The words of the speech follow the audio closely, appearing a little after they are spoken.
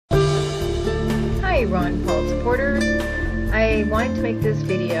Hi Ron Paul supporters. I wanted to make this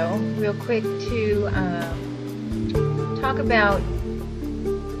video real quick to talk about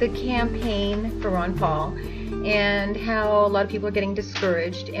the campaign for Ron Paul and how a lot of people are getting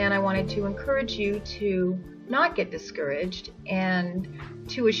discouraged, and I wanted to encourage you to not get discouraged and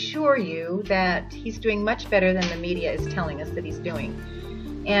to assure you that he's doing much better than the media is telling us that he's doing.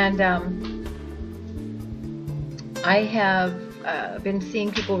 And I have been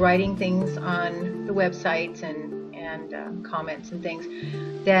seeing people writing things on the websites and comments and things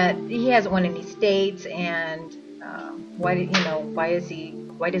that he hasn't won any states, and why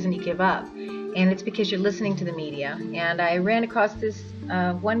doesn't he give up? And it's because you're listening to the media. And I ran across this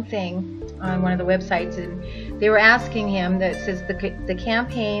one thing on one of the websites, and they were asking him that says the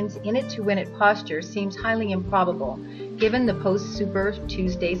campaign's in it to win it posture seems highly improbable given the post Super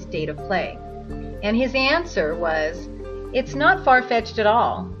Tuesday state of play. And his answer was, it's not far-fetched at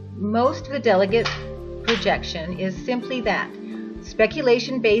all. Most of the delegate projection is simply that.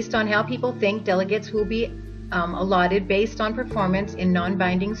 Speculation based on how people think delegates will be allotted based on performance in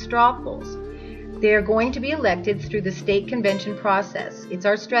non-binding straw polls. They are going to be elected through the state convention process. It's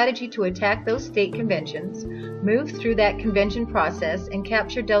our strategy to attack those state conventions, move through that convention process, and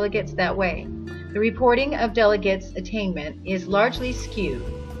capture delegates that way. The reporting of delegates' attainment is largely skewed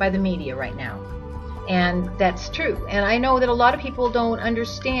by the media right now. And that's true. And I know that a lot of people don't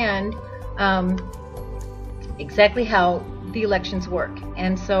understand exactly how the elections work.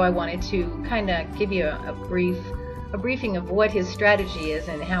 And so I wanted to kind of give you a briefing of what his strategy is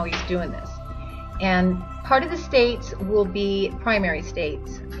and how he's doing this. And part of the states will be primary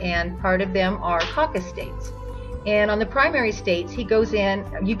states, and part of them are caucus states. And on the primary states, you go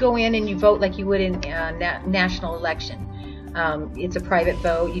in and you vote like you would in a national election. It's a private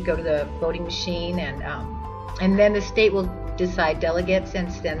vote. You go to the voting machine, and then the state will decide delegates and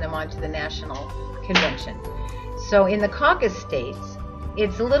send them on to the national convention. So in the caucus states,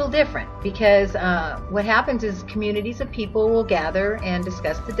 it's a little different, because what happens is communities of people will gather and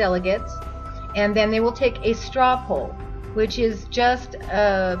discuss the delegates, and then they will take a straw poll, which is just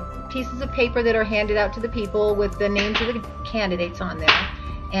pieces of paper that are handed out to the people with the names of the candidates on there,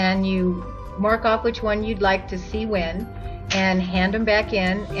 and you mark off which one you'd like to see win and hand them back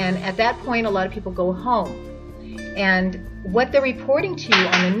in. And at that point, a lot of people go home, and what they're reporting to you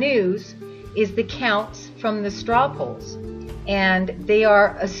on the news is the counts from the straw polls, and they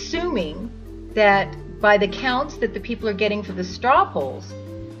are assuming that by the counts that the people are getting for the straw polls,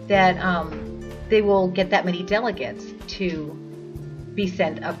 that they will get that many delegates to be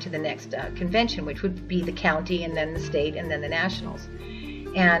sent up to the next convention, which would be the county and then the state and then the nationals.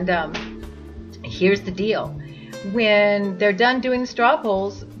 And here's the deal. When they're done doing the straw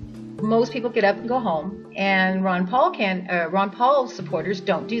polls, most people get up and go home, and Ron Paul supporters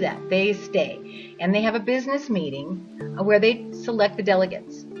don't do that. They stay, and they have a business meeting where they select the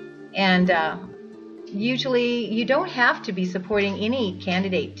delegates. And usually you don't have to be supporting any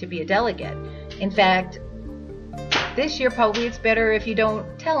candidate to be a delegate. In fact, this year probably it's better if you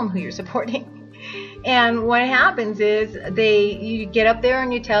don't tell them who you're supporting. And what happens is you get up there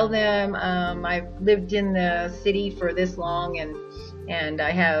and you tell them, I've lived in the city for this long, and I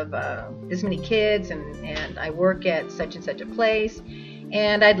have this many kids, and I work at such and such a place,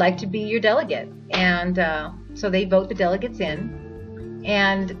 and I'd like to be your delegate. And so they vote the delegates in,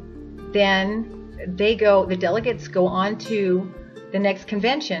 and then the delegates go on to the next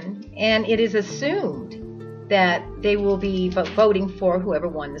convention, and it is assumed that they will be voting for whoever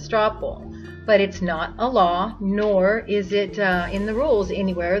won the straw poll. But it's not a law, nor is it in the rules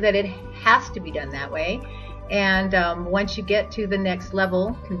anywhere that it has to be done that way. And once you get to the next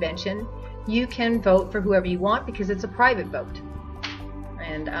level convention, you can vote for whoever you want, because it's a private vote.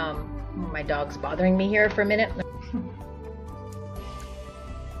 And my dog's bothering me here for a minute.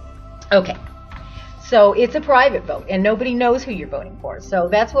 Okay. So it's a private vote, and nobody knows who you're voting for. So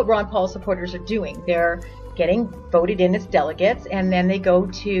that's what Ron Paul supporters are doing. They're getting voted in as delegates, and then they go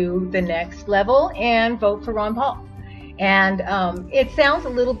to the next level and vote for Ron Paul. And it sounds a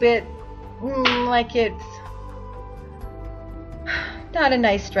little bit like it's not a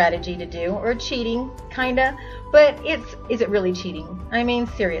nice strategy to do, or cheating, kinda. But is it really cheating? I mean,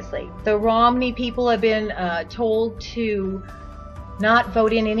 seriously. The Romney people have been told to not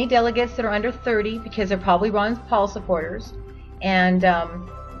vote in any delegates that are under 30, because they're probably Ron Paul supporters, and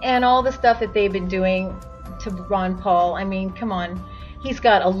all the stuff that they've been doing to Ron Paul. I mean, come on, he's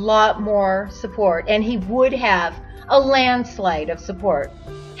got a lot more support, and he would have a landslide of support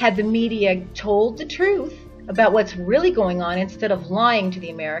had the media told the truth about what's really going on instead of lying to the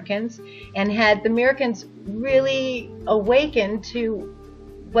Americans, and had the Americans really awakened to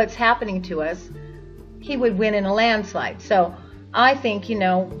what's happening to us he would win in a landslide. So I think,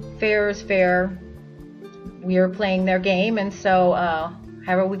 fair is fair. We are playing their game, and so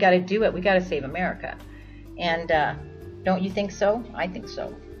however we got to do it, we got to save America. And don't you think so? I think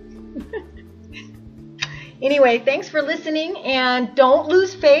so. Anyway, thanks for listening, and don't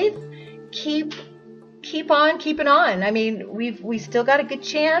lose faith. Keep on keeping on. I mean, we still got a good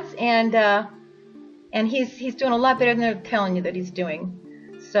chance, and he's doing a lot better than they're telling you that he's doing.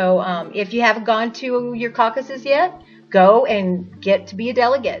 So if you haven't gone to your caucuses yet, go and get to be a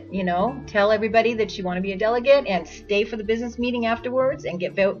delegate. Tell everybody that you want to be a delegate, and stay for the business meeting afterwards and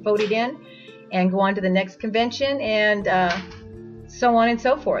get voted in, and go on to the next convention, and so on and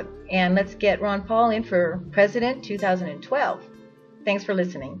so forth. And let's get Ron Paul in for President 2012. Thanks for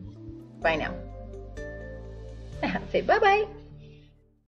listening. Bye now. Say bye-bye.